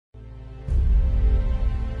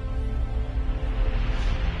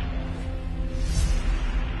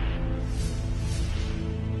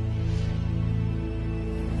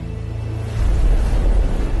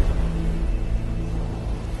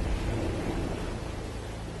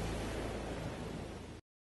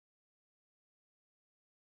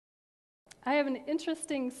I have an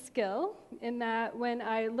interesting skill in that when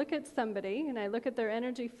I look at somebody and I look at their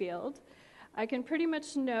energy field, I can pretty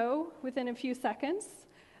much know within a few seconds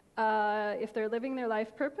if they're living their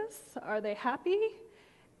life purpose, are they happy,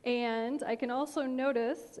 and I can also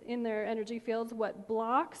notice in their energy fields what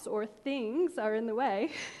blocks or things are in the way.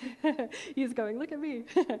 He's going, look at me.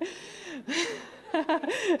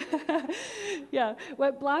 Yeah,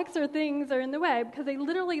 what blocks or things are in the way, because they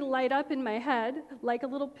literally light up in my head like a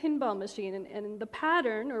little pinball machine, and the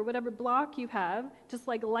pattern or whatever block you have just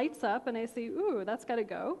like lights up, and I see, ooh, that's got to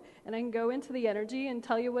go, and I can go into the energy and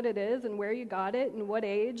tell you what it is and where you got it and what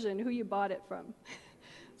age and who you bought it from.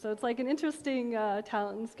 So it's like an interesting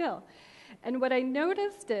talent and skill. And what I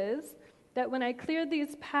noticed is that when I cleared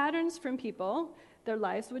these patterns from people, their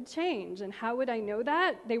lives would change. And how would I know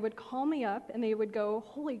that? They would call me up and they would go,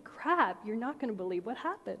 holy crap, you're not going to believe what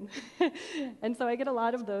happened. And so I get a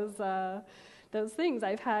lot of those things.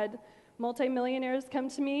 I've had multimillionaires come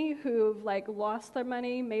to me who've like lost their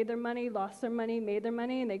money, made their money, lost their money, made their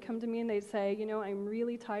money, and they come to me and they say, you know, I'm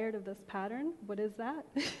really tired of this pattern. What is that?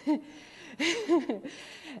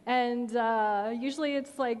 And usually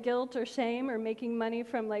it's like guilt or shame or making money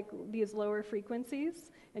from like these lower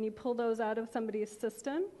frequencies, and you pull those out of somebody's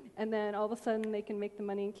system, and then all of a sudden they can make the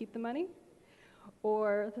money and keep the money.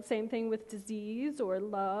 Or the same thing with disease or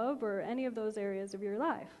love or any of those areas of your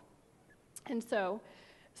life. And so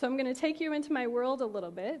I'm going to take you into my world a little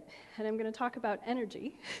bit, and I'm going to talk about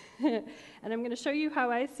energy, and I'm going to show you how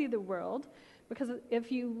I see the world, because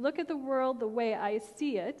if you look at the world the way I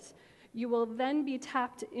see it, you will then be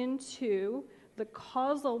tapped into the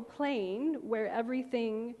causal plane where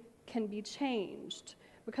everything can be changed.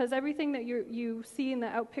 Because everything that you see in the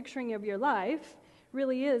outpicturing of your life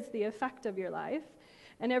really is the effect of your life,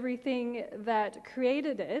 and everything that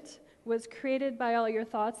created it was created by all your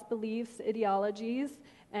thoughts, beliefs, ideologies,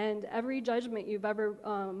 and every judgment you've ever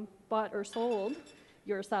bought or sold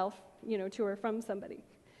yourself, to or from somebody.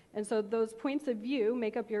 And so those points of view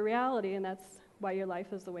make up your reality, and that's why your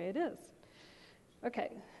life is the way it is.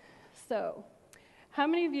 Okay, so how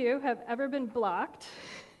many of you have ever been blocked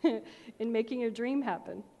in making your dream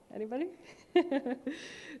happen? Anybody?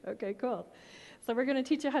 Okay, cool. So we're going to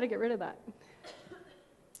teach you how to get rid of that.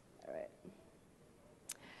 All right.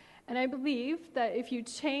 And I believe that if you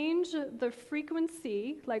change the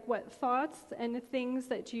frequency, like what thoughts and things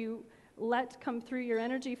that you let come through your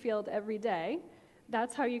energy field every day,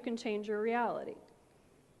 that's how you can change your reality.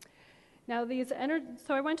 Now,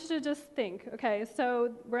 so I want you to just think, okay,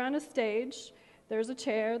 so we're on a stage, there's a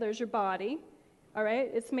chair, there's your body, all right?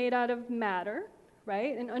 It's made out of matter,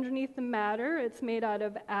 right? And underneath the matter, it's made out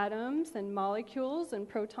of atoms and molecules and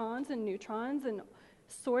protons and neutrons and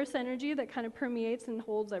source energy that kind of permeates and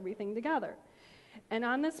holds everything together. And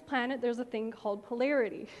on this planet, there's a thing called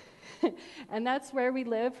polarity. And that's where we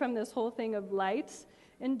live from this whole thing of light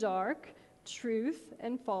and dark, truth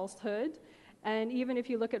and falsehood. And even if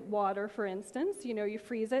you look at water, for instance, you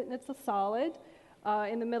freeze it and it's a solid.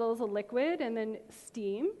 In the middle is a liquid, and then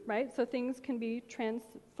steam, right? So things can be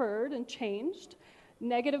transferred and changed.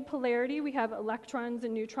 Negative polarity, we have electrons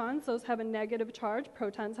and neutrons. Those have a negative charge.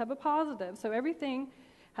 Protons have a positive. So everything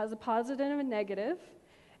has a positive and a negative,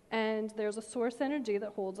 and there's a source energy that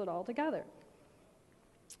holds it all together.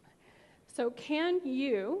 So can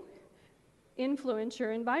you influence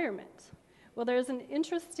your environment? Well, there's an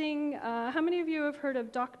interesting, how many of you have heard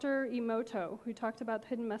of Dr. Emoto, who talked about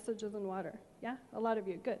hidden messages in water? Yeah, a lot of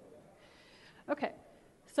you, good. Okay,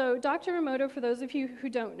 so Dr. Emoto, for those of you who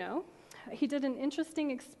don't know, he did an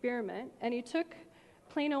interesting experiment, and he took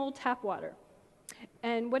plain old tap water.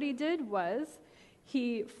 And what he did was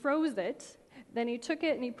he froze it, then he took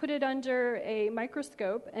it and he put it under a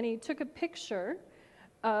microscope, and he took a picture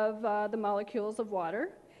of the molecules of water,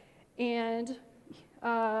 and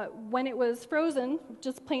when it was frozen,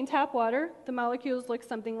 just plain tap water, the molecules look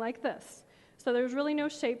something like this. So there's really no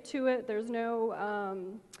shape to it. There's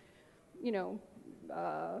no,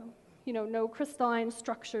 no crystalline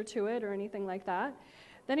structure to it or anything like that.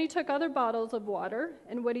 Then he took other bottles of water,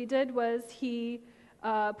 and what he did was he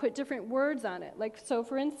put different words on it. Like, so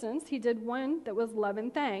for instance, he did one that was love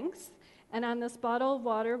and thanks, and on this bottle of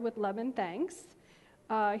water with love and thanks,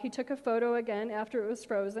 he took a photo again after it was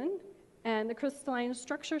frozen, and the crystalline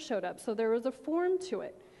structure showed up. So there was a form to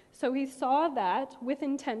it. So he saw that with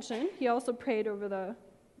intention. He also prayed over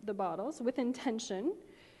the bottles. With intention,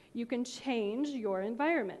 you can change your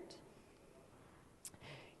environment.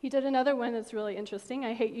 He did another one that's really interesting.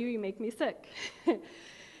 I hate you, you make me sick.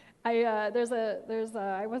 I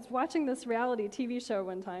was watching this reality TV show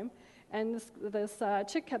one time, and this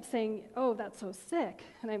chick kept saying, "Oh, that's so sick,"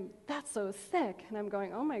 and "That's so sick," and I'm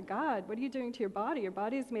going, "Oh my God, what are you doing to your body? Your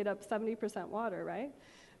body's made up 70% water, right?"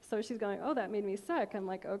 So she's going, "Oh, that made me sick." I'm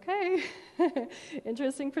like, "Okay,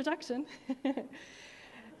 interesting projection."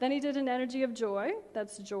 Then he did an energy of joy.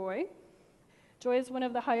 That's joy. Joy is one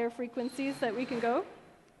of the higher frequencies that we can go.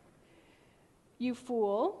 You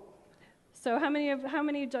fool. So how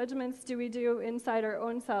many judgments do we do inside our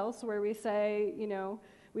own selves where we say,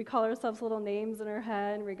 we call ourselves little names in our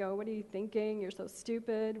head and we go, "What are you thinking? You're so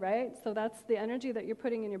stupid," right? So that's the energy that you're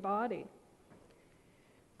putting in your body.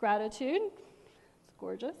 Gratitude. It's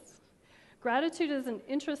gorgeous. Gratitude is an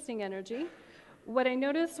interesting energy. What I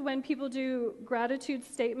notice when people do gratitude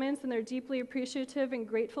statements and they're deeply appreciative and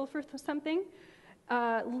grateful for something,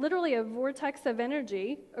 literally a vortex of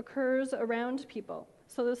energy occurs around people.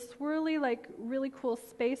 So this swirly, really cool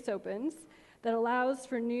space opens that allows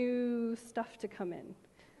for new stuff to come in.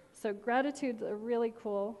 So gratitude's a really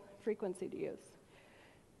cool frequency to use.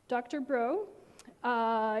 Dr. Bro,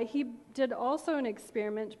 he did also an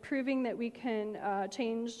experiment proving that we can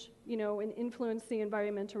change, and influence the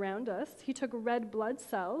environment around us. He took red blood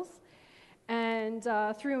cells, and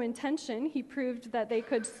through intention, he proved that they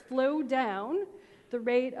could slow down the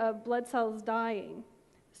rate of blood cells dying.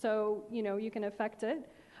 So, you can affect it.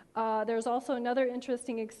 There's also another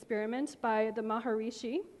interesting experiment by the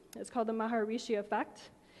Maharishi. It's called the Maharishi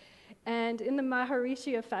effect. And in the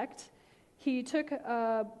Maharishi effect, he took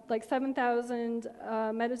 7,000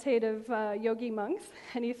 meditative yogi monks,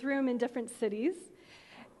 and he threw them in different cities.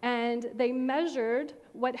 And they measured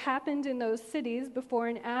what happened in those cities before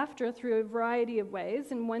and after through a variety of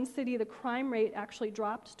ways. In one city, the crime rate actually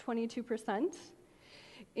dropped 22%.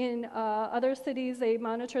 In other cities, they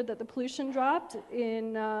monitored that the pollution dropped.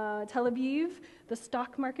 In Tel Aviv, the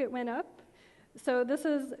stock market went up. So this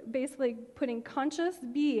is basically putting conscious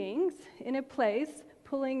beings in a place,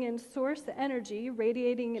 pulling in source energy,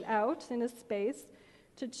 radiating it out in a space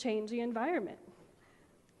to change the environment.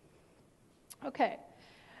 Okay.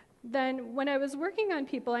 Then when I was working on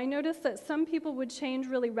people, I noticed that some people would change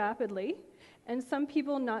really rapidly, and some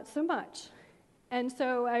people not so much. And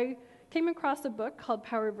so I came across a book called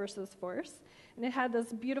Power versus Force, and it had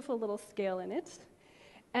this beautiful little scale in it.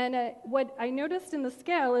 And what I noticed in the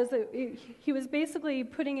scale is that he was basically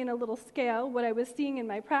putting in a little scale what I was seeing in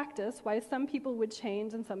my practice, why some people would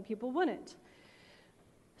change and some people wouldn't.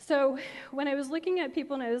 So when I was looking at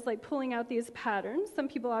people and I was pulling out these patterns, some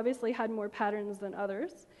people obviously had more patterns than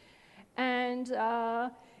others. And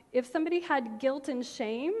if somebody had guilt and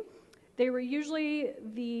shame, they were usually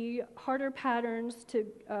the harder patterns to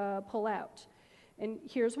pull out. And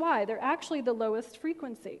here's why. They're actually the lowest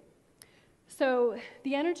frequency. So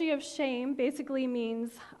the energy of shame basically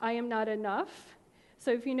means I am not enough.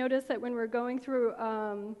 So if you notice that when we're going through,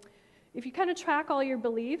 if you kind of track all your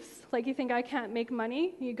beliefs, like you think I can't make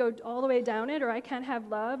money, you go all the way down it, or I can't have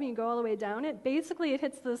love, and you go all the way down it, basically it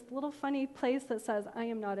hits this little funny place that says I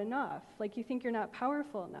am not enough. Like you think you're not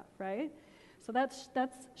powerful enough, right? So that's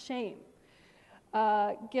shame.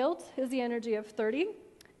 Guilt is the energy of 30.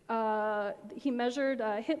 He measured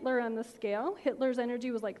Hitler on the scale. Hitler's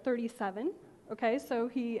energy was 37. Okay, so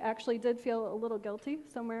he actually did feel a little guilty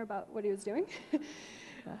somewhere about what he was doing.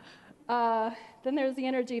 Then there's the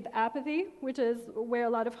energy of apathy, which is where a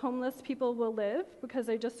lot of homeless people will live because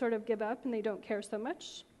they just sort of give up and they don't care so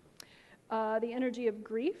much. The energy of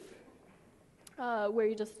grief, where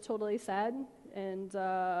you're just totally sad and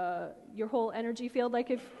your whole energy field,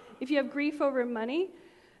 if you have grief over money,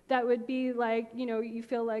 that would be you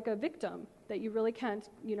feel like a victim, that you really can't,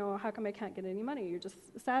 how come I can't get any money? You're just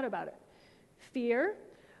sad about it. Fear,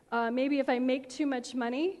 maybe if I make too much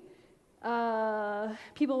money,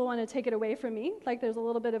 people will want to take it away from me. There's a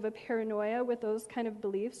little bit of a paranoia with those kind of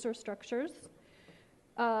beliefs or structures.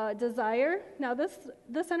 Desire. Now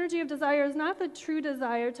this energy of desire is not the true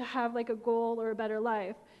desire to have a goal or a better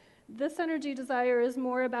life. This energy desire is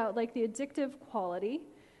more about the addictive quality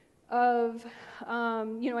of,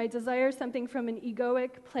 I desire something from an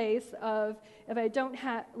egoic place of if I don't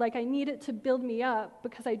have, I need it to build me up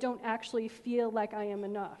because I don't actually feel like I am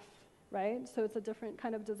enough, right? So it's a different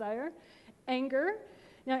kind of desire. Anger.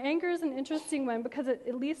 Now, anger is an interesting one because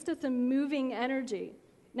at least it's a moving energy.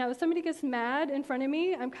 Now, if somebody gets mad in front of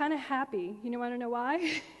me, I'm kind of happy. You want to know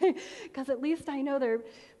why? Because at least I know they're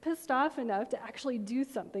pissed off enough to actually do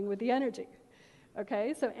something with the energy.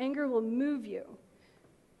 Okay, so anger will move you.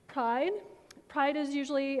 Pride. Pride is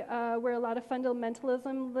usually where a lot of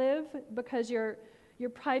fundamentalism live because you're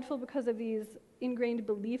prideful because of these ingrained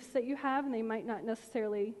beliefs that you have, and they might not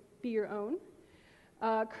necessarily be your own.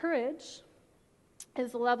 Courage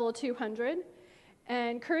is level 200,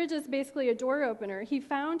 and courage is basically a door opener. He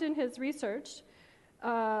found in his research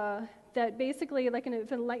that basically, like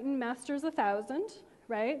if enlightened master is 1,000,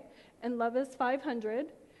 right, and love is 500,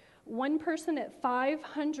 one person at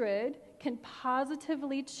 500 can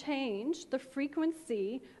positively change the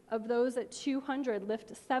frequency of those at 200,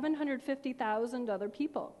 lift 750,000 other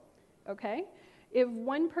people, okay? If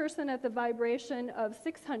one person at the vibration of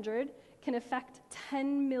 600 can affect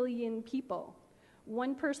 10 million people,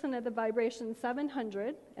 one person at the vibration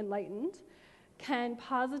 700, enlightened, can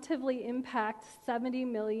positively impact 70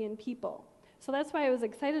 million people. So that's why I was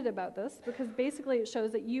excited about this, because basically it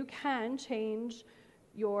shows that you can change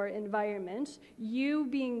your environment. You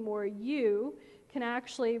being more you can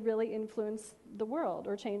actually really influence the world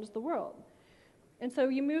or change the world. And so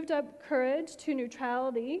you moved up courage to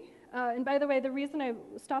neutrality. And by the way, the reason I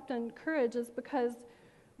stopped on courage is because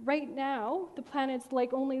right now, the planet's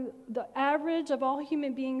like only, the average of all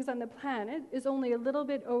human beings on the planet is only a little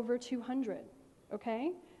bit over 200,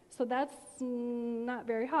 okay? So that's not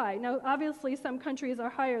very high. Now, obviously, some countries are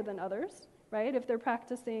higher than others, right? If they're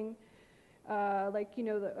practicing,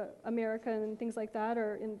 America and things like that,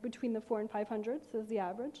 are in between the 400 and 500s is the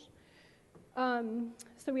average.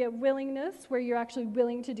 So we have willingness, where you're actually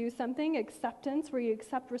willing to do something. Acceptance, where you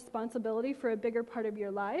accept responsibility for a bigger part of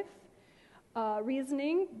your life.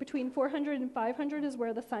 Reasoning, between 400 and 500 is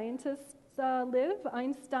where the scientists live.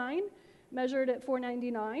 Einstein measured at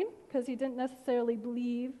 499 because he didn't necessarily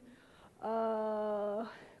believe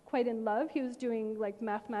quite in love. He was doing like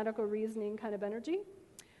mathematical reasoning kind of energy.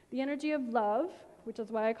 The energy of love, which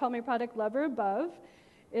is why I call my product Love or Above,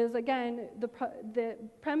 is again, the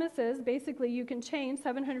premise is basically you can change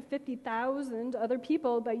 750,000 other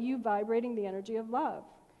people by you vibrating the energy of love.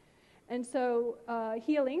 And so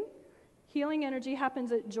healing energy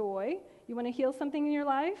happens at joy. You want to heal something in your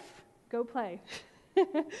life? Go play.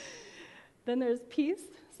 Then there's peace,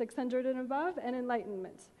 600 and above, and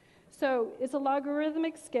enlightenment. So it's a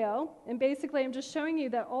logarithmic scale, and basically I'm just showing you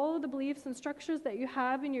that all of the beliefs and structures that you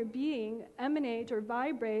have in your being emanate or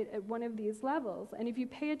vibrate at one of these levels. And if you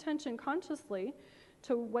pay attention consciously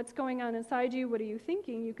to what's going on inside you, what are you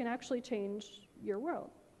thinking, you can actually change your world.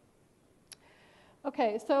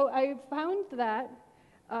 Okay, so I found that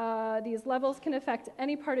these levels can affect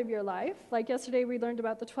any part of your life. Like yesterday we learned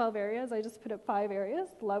about the 12 areas. I just put up 5 areas: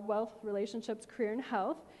 love, wealth, relationships, career, and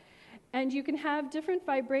health. And you can have different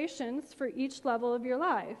vibrations for each level of your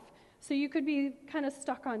life. So you could be kind of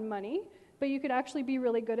stuck on money, but you could actually be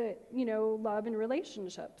really good at, love and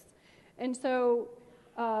relationships. And so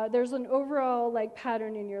there's an overall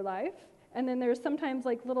pattern in your life. And then there's sometimes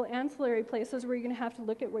little ancillary places where you're going to have to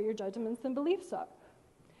look at what your judgments and beliefs are.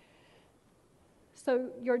 So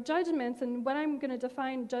your judgments, and what I'm going to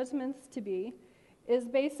define judgments to be, is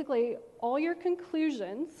basically all your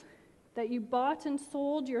conclusions that you bought and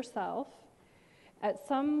sold yourself at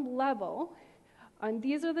some level, and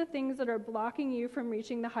these are the things that are blocking you from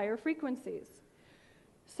reaching the higher frequencies.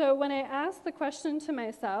 So when I asked the question to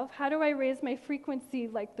myself, how do I raise my frequency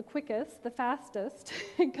the quickest, the fastest,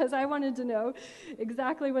 because I wanted to know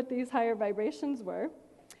exactly what these higher vibrations were,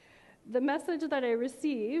 the message that I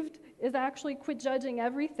received is actually quit judging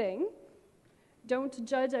everything. Don't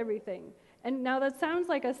judge everything. And now that sounds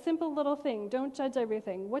like a simple little thing, don't judge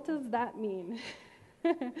everything. What does that mean?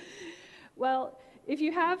 Well, if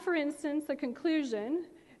you have, for instance, a conclusion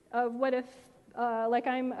of what if,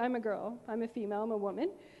 I'm a girl, I'm a female, I'm a woman.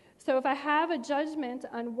 So if I have a judgment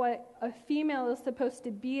on what a female is supposed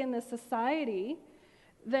to be in the society,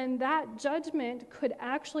 then that judgment could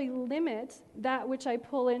actually limit that which I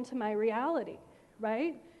pull into my reality,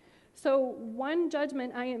 right? So one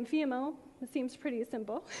judgment, I am female, it seems pretty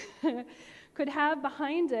simple, could have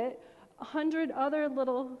behind it 100 other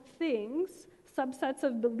little things, subsets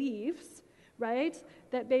of beliefs, right,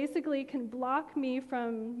 that basically can block me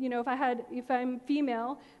from, if I'm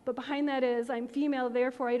female, but behind that is I'm female,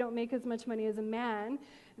 therefore I don't make as much money as a man,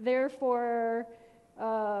 therefore,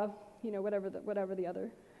 whatever the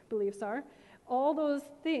other beliefs are, all those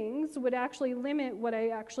things would actually limit what I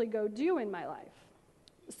actually go do in my life.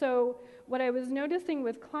 So what I was noticing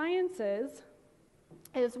with clients is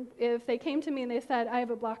if they came to me and they said, I have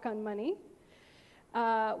a block on money,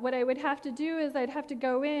 what I would have to do is I'd have to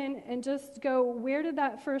go in and just go, where did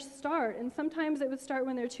that first start? And sometimes it would start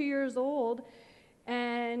when they're 2 years old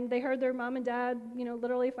and they heard their mom and dad,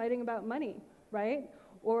 literally fighting about money, right?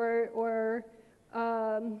 Or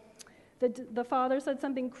the father said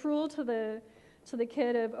something cruel to the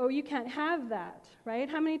kid of, oh, you can't have that, right?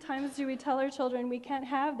 How many times do we tell our children, we can't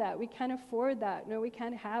have that, we can't afford that, no, we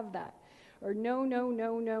can't have that, or no, no,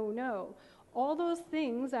 no, no, no. all those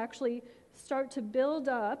things actually start to build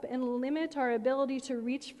up and limit our ability to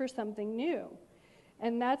reach for something new.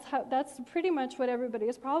 And that's pretty much what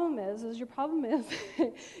everybody's problem is your problem is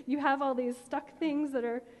you have all these stuck things that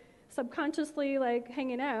are subconsciously like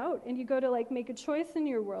hanging out, and you go to like make a choice in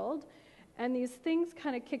your world, and these things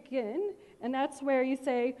kind of kick in, and that's where you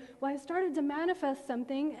say, well, I started to manifest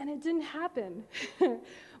something and it didn't happen.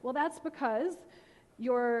 Well, that's because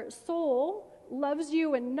your soul loves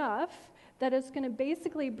you enough that it's going to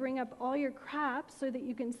basically bring up all your crap so that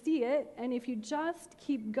you can see it, and if you just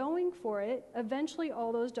keep going for it, eventually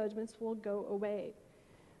all those judgments will go away.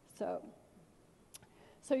 So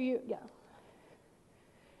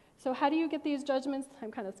how do you get these judgments?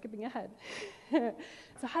 I'm kind of skipping ahead.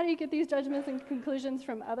 So how do you get these judgments and conclusions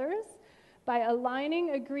from others? By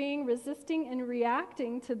aligning, agreeing, resisting, and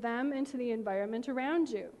reacting to them and to the environment around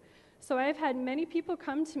you. So I've had many people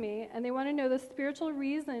come to me, and they want to know the spiritual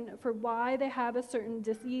reason for why they have a certain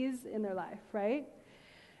disease in their life, right?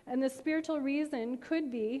 And the spiritual reason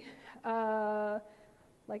could be,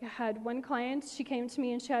 like I had one client, she came to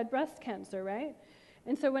me and she had breast cancer, right?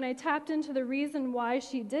 And so when I tapped into the reason why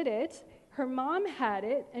she did it, her mom had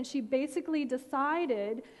it, and she basically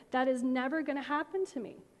decided that is never going to happen to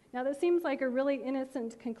me. Now that seems like a really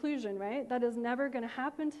innocent conclusion, right? That is never going to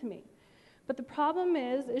happen to me. But the problem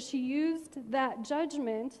is she used that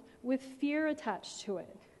judgment with fear attached to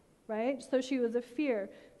it, right? So she was a fear.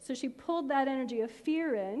 So she pulled that energy of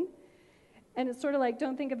fear in, and it's sort of like,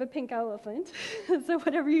 don't think of a pink elephant. So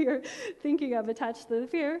whatever you're thinking of attached to the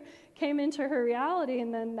fear came into her reality,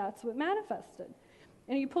 and then that's what manifested.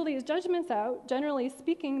 And you pull these judgments out, generally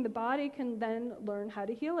speaking, the body can then learn how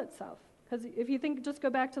to heal itself. Because if you think, just go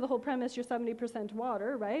back to the whole premise, you're 70%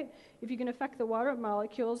 water, right? If you can affect the water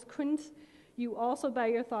molecules, couldn't you also, by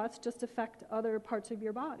your thoughts, just affect other parts of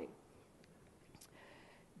your body?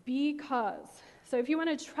 Because. So if you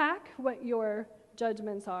want to track what your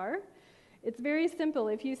judgments are, it's very simple.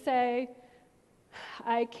 If you say,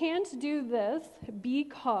 I can't do this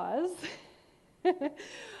because,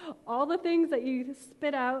 all the things that you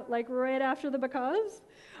spit out, like right after the because,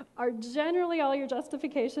 are generally all your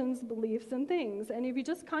justifications, beliefs, and things. And if you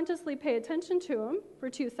just consciously pay attention to them for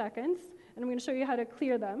 2 seconds, and I'm going to show you how to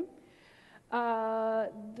clear them,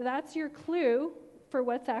 that's your clue for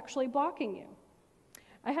what's actually blocking you.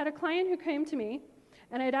 I had a client who came to me,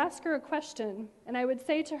 and I'd ask her a question, and I would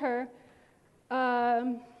say to her,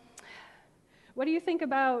 what do you think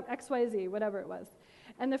about XYZ, whatever it was?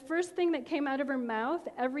 And the first thing that came out of her mouth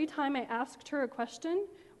every time I asked her a question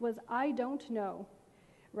was, I don't know,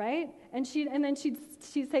 right? And then she'd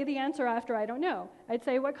say the answer after, I don't know. I'd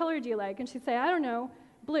say, what color do you like? And she'd say, I don't know,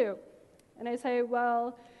 blue. And I'd say,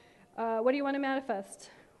 well, what do you want to manifest?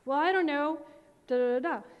 Well, I don't know,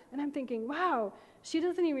 da-da-da-da. And I'm thinking, wow, she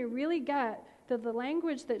doesn't even really get that the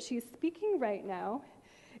language that she's speaking right now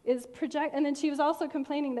is and then she was also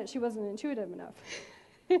complaining that she wasn't intuitive enough.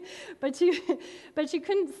 but she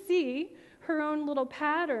couldn't see her own little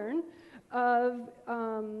pattern of,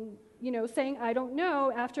 saying, I don't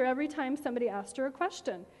know, after every time somebody asked her a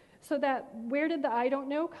question. So where did the I don't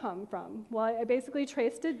know come from? Well, I basically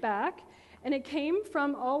traced it back, and it came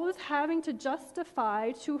from always having to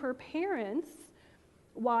justify to her parents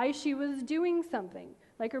why she was doing something.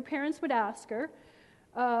 Like her parents would ask her,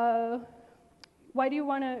 why do you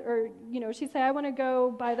want to, or, she'd say, I want to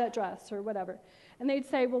go buy that dress or whatever. And they'd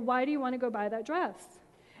say, well, why do you want to go buy that dress?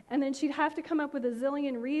 And then she'd have to come up with a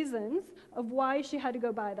zillion reasons of why she had to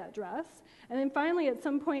go buy that dress. And then finally, at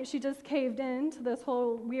some point, she just caved in to this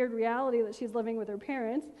whole weird reality that she's living with her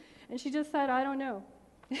parents. And she just said, I don't know.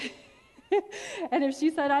 And if she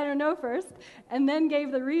said, I don't know first, and then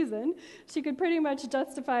gave the reason, she could pretty much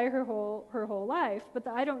justify her whole life. But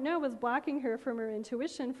the I don't know was blocking her from her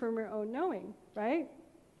intuition, from her own knowing, right?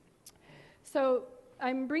 So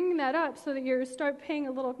I'm bringing that up so that you start paying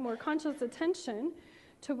a little more conscious attention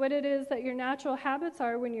to what it is that your natural habits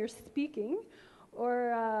are when you're speaking,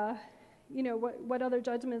 or what other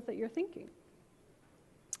judgments that you're thinking.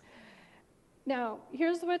 Now,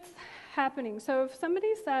 here's what's happening. So if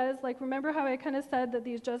somebody says, remember how I kind of said that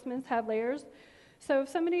these judgments have layers? So if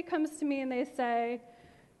somebody comes to me and they say,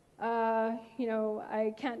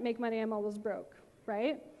 I can't make money, I'm always broke,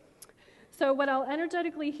 right? So what I'll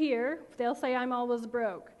energetically hear, they'll say, I'm always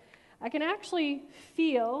broke. I can actually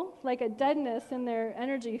feel like a deadness in their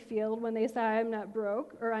energy field when they say, I'm not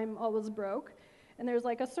broke, or I'm always broke. And there's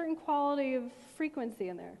like a certain quality of frequency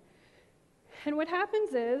in there. And what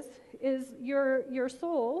happens is your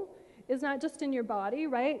soul is not just in your body,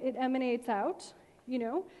 right? It emanates out,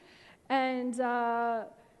 And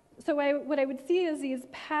So what I would see is these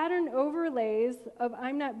pattern overlays of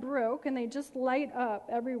I'm not broke, and they just light up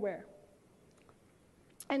everywhere.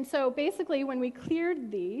 And so basically when we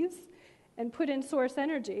cleared these and put in source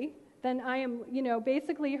energy, then I am,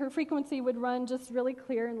 basically her frequency would run just really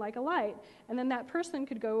clear and like a light. And then that person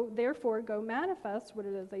could therefore go manifest what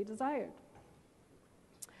it is they desired.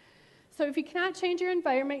 So if you cannot change your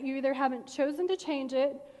environment, you either haven't chosen to change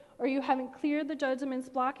it or you haven't cleared the judgments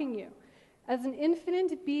blocking you. As an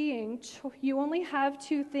infinite being, you only have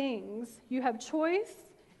two things. You have choice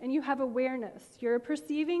and you have awareness. You're a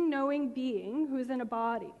perceiving, knowing being who's in a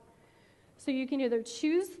body. So you can either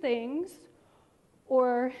choose things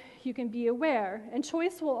or you can be aware. And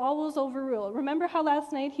choice will always overrule. Remember how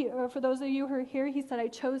last night, for those of you who are here, he said, I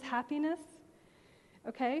chose happiness?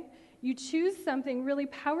 Okay? You choose something really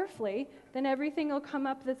powerfully, then everything will come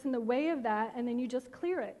up that's in the way of that, and then you just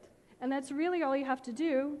clear it. And that's really all you have to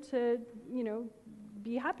do to,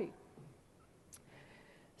 be happy.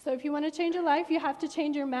 So if you want to change your life, you have to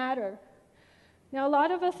change your matter. Now, a lot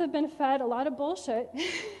of us have been fed a lot of bullshit,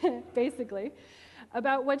 basically,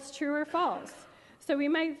 about what's true or false. So we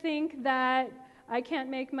might think that I can't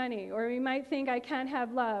make money, or we might think I can't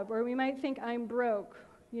have love, or we might think I'm broke.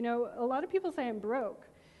 A lot of people say I'm broke.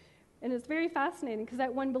 And it's very fascinating because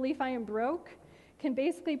that one belief, I am broke, can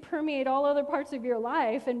basically permeate all other parts of your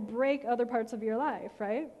life and break other parts of your life,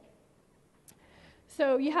 right?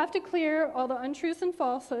 So you have to clear all the untruths and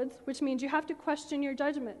falsehoods, which means you have to question your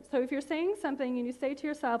judgment. So if you're saying something and you say to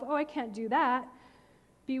yourself, oh, I can't do that,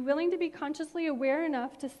 be willing to be consciously aware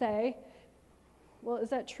enough to say, well, is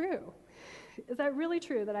that true? Is that really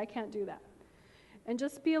true that I can't do that? And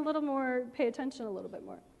just be a little more, pay attention a little bit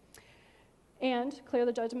more. And clear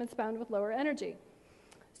the judgments bound with lower energy.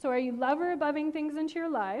 So are you lover aboveing things into your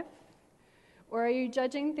life, or are you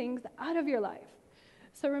judging things out of your life?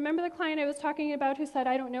 So remember the client I was talking about who said,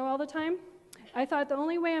 I don't know all the time? I thought the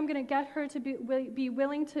only way I'm going to get her to be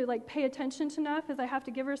willing to pay attention enough is I have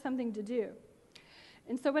to give her something to do.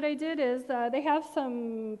 And so what I did is they have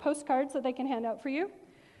some postcards that they can hand out for you.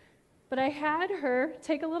 But I had her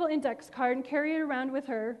take a little index card and carry it around with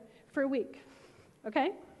her for a week.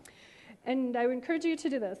 Okay? And I would encourage you to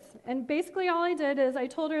do this. And basically all I did is I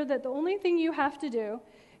told her that the only thing you have to do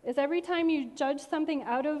is every time you judge something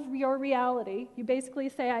out of your reality, you basically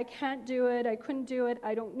say, I can't do it, I couldn't do it,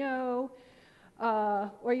 I don't know.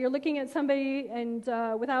 Or you're looking at somebody and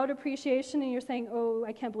without appreciation and you're saying, oh,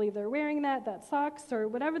 I can't believe they're wearing that sucks, or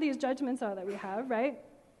whatever these judgments are that we have, right?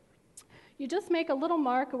 You just make a little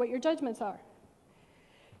mark of what your judgments are.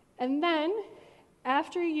 And then,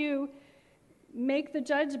 after you make the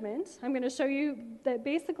judgment, I'm going to show you that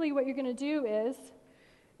basically what you're going to do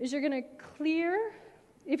is you're going to clear.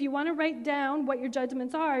 If you want to write down what your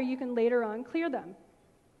judgments are, you can later on clear them.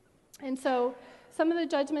 And so some of the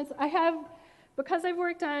judgments I have, because I've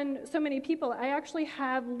worked on so many people, I actually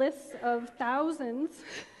have lists of thousands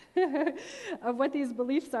of what these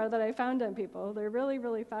beliefs are that I found on people. They're really,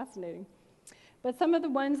 really fascinating. But some of the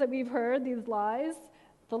ones that we've heard, these lies,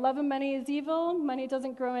 the love of money is evil, money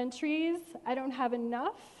doesn't grow on trees, I don't have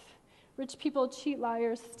enough, rich people cheat, lie,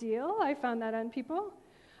 or steal. I found that on people.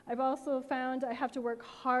 I've also found I have to work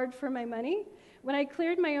hard for my money. When I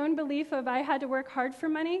cleared my own belief of I had to work hard for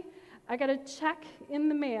money, I got a check in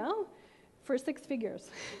the mail for 6 figures.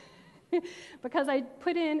 Because I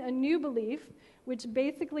put in a new belief, which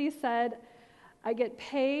basically said, I get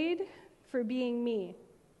paid for being me.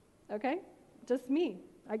 Okay? Just me.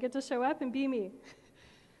 I get to show up and be me.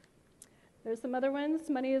 There's some other ones.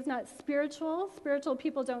 Money is not spiritual. Spiritual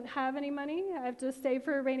people don't have any money. I have to save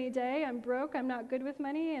for a rainy day. I'm broke. I'm not good with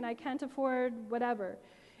money, and I can't afford whatever.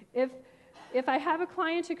 If I have a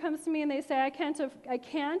client who comes to me and they say, I can't,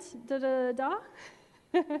 da-da-da,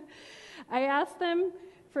 I ask them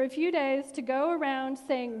for a few days to go around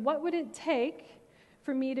saying, what would it take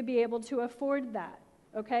for me to be able to afford that?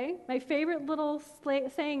 Okay? My favorite little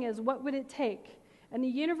saying is, what would it take? And the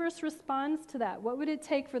universe responds to that. What would it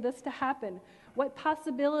take for this to happen? What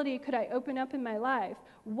possibility could I open up in my life?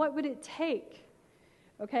 What would it take?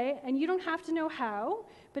 Okay? And you don't have to know how,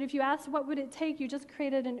 but if you ask what would it take, you just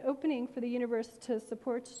created an opening for the universe to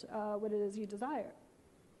support what it is you desire.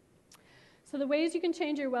 So the ways you can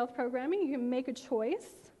change your wealth programming, you can make a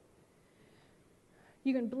choice.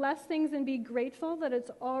 You can bless things and be grateful that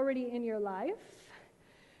it's already in your life.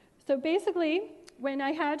 So basically, when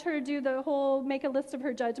I had her do the whole make a list of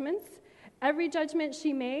her judgments, every judgment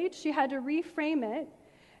she made, she had to reframe it.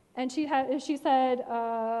 And she said,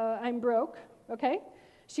 I'm broke, okay?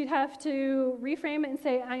 She'd have to reframe it and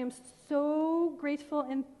say, I am so grateful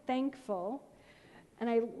and thankful, and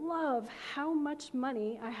I love how much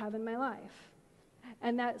money I have in my life.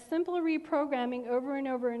 And that simple reprogramming over and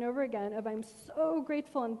over and over again of I'm so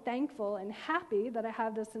grateful and thankful and happy that I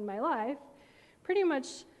have this in my life, pretty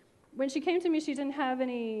much when she came to me, she didn't have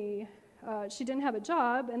a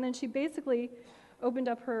job, and then she basically opened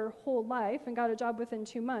up her whole life and got a job within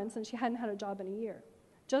 2 months, and she hadn't had a job in a year.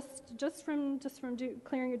 Just from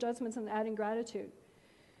clearing your judgments and adding gratitude.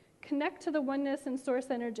 Connect to the oneness and source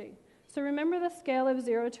energy. So remember the scale of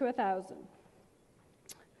 0 to 1,000.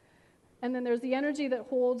 And then there's the energy that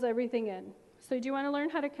holds everything in. So do you want to learn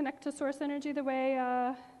how to connect to source energy the way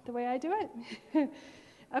I do it?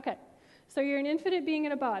 Okay. So you're an infinite being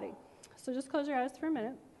in a body. So just close your eyes for a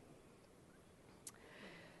minute.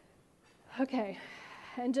 Okay.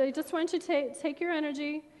 And I just want you to take your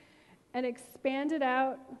energy and expand it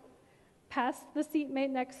out past the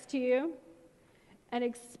seatmate next to you, and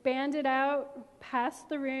expand it out past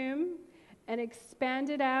the room, and expand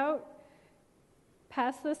it out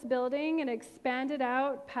past this building, and expand it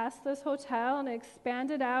out past this hotel, and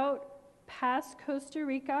expand it out past Costa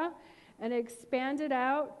Rica, and expand it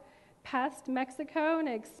out past Mexico, and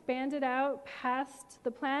expand it out past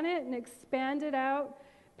the planet, and expand it out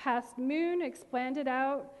past moon, expand it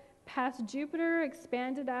out past Jupiter,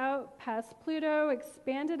 expand it out past Pluto,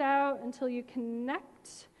 expand it out until you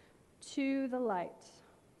connect to the light.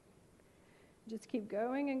 Just keep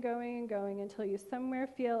going and going and going until you somewhere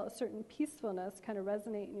feel a certain peacefulness kind of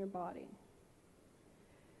resonate in your body.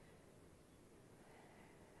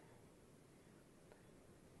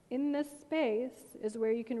 In this space is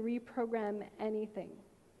where you can reprogram anything.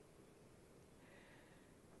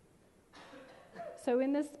 So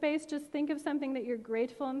in this space, just think of something that you're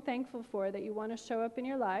grateful and thankful for that you want to show up in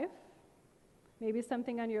your life. Maybe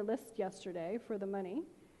something on your list yesterday for the money.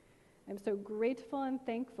 I'm so grateful and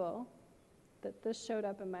thankful that this showed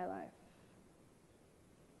up in my life.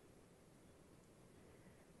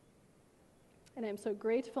 And I'm so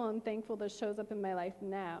grateful and thankful this shows up in my life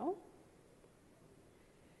now.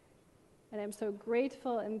 And I'm so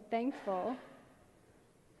grateful and thankful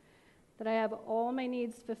that I have all my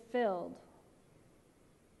needs fulfilled.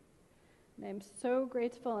 And I'm so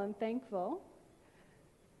grateful and thankful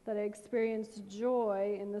that I experienced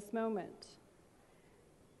joy in this moment.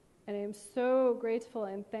 And I'm so grateful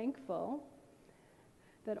and thankful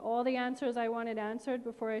that all the answers I wanted answered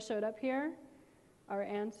before I showed up here are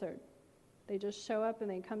answered. They just show up and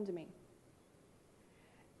they come to me.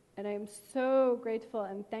 And I'm so grateful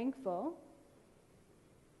and thankful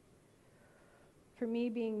for me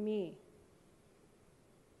being me.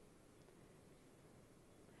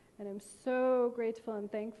 And I'm so grateful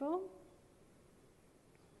and thankful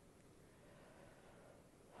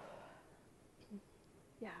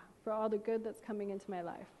for all the good that's coming into my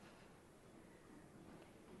life.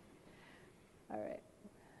 All right.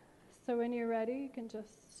 So when you're ready, you can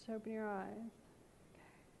just open your eyes.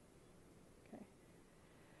 Okay.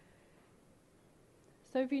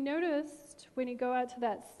 So if you noticed, when you go out to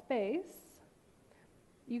that space,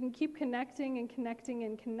 you can keep connecting and connecting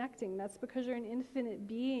and connecting. That's because you're an infinite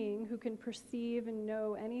being who can perceive and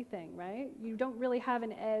know anything, right? You don't really have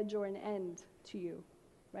an edge or an end to you,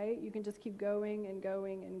 right? You can just keep going and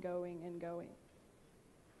going and going and going.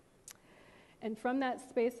 And from that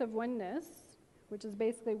space of oneness, which is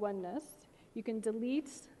basically oneness, you can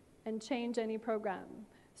delete and change any program.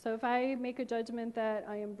 So if I make a judgment that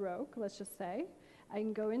I am broke, let's just say, I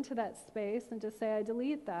can go into that space and just say I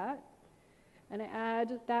delete that, and I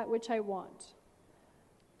add that which I want.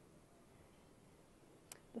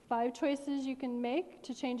 The 5 choices you can make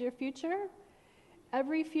to change your future.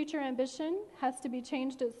 Every future ambition has to be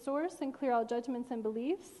changed at source and clear all judgments and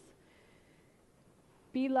beliefs.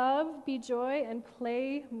 Be love, be joy, and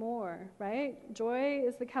play more, right? Joy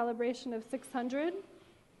is the calibration of 600.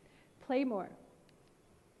 Play more.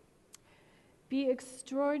 Be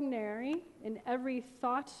extraordinary in every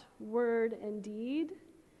thought, word, and deed.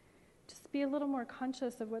 Just be a little more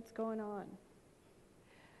conscious of what's going on.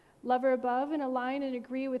 Love her above and align and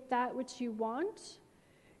agree with that which you want.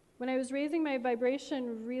 When I was raising my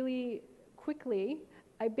vibration really quickly,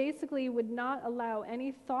 I basically would not allow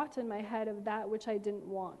any thought in my head of that which I didn't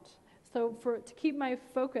want. So to keep my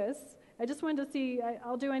focus, I just wanted to see,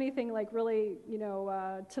 I'll do anything like really,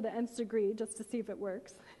 to the nth degree just to see if it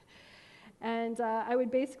works. And I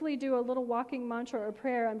would basically do a little walking mantra or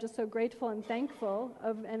prayer. I'm just so grateful and thankful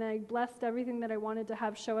and I blessed everything that I wanted to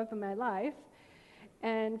have show up in my life.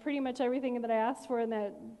 And pretty much everything that I asked for in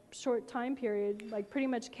that short time period, pretty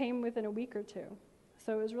much came within a week or two.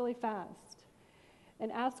 So it was really fast.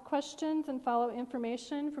 And ask questions and follow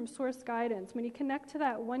information from source guidance. When you connect to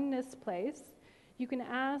that oneness place, you can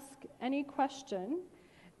ask any question,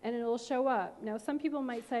 and it'll show up. Now, some people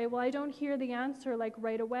might say, well, I don't hear the answer like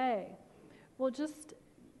right away. Well, just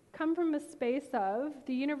come from a space of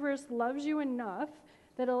the universe loves you enough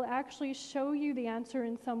that it'll actually show you the answer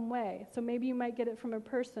in some way. So maybe you might get it from a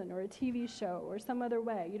person or a TV show or some other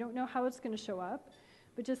way. You don't know how it's going to show up,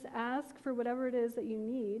 but just ask for whatever it is that you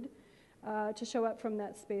need to show up from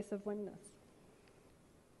that space of oneness.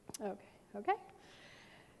 Okay.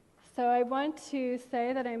 So I want to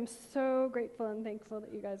say that I'm so grateful and thankful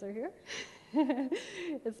that you guys are here.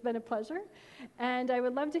 It's been a pleasure. And I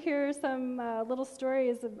would love to hear some little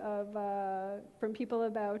stories from people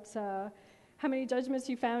about how many judgments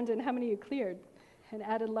you found and how many you cleared and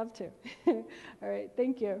added love to. All right,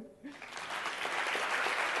 thank you.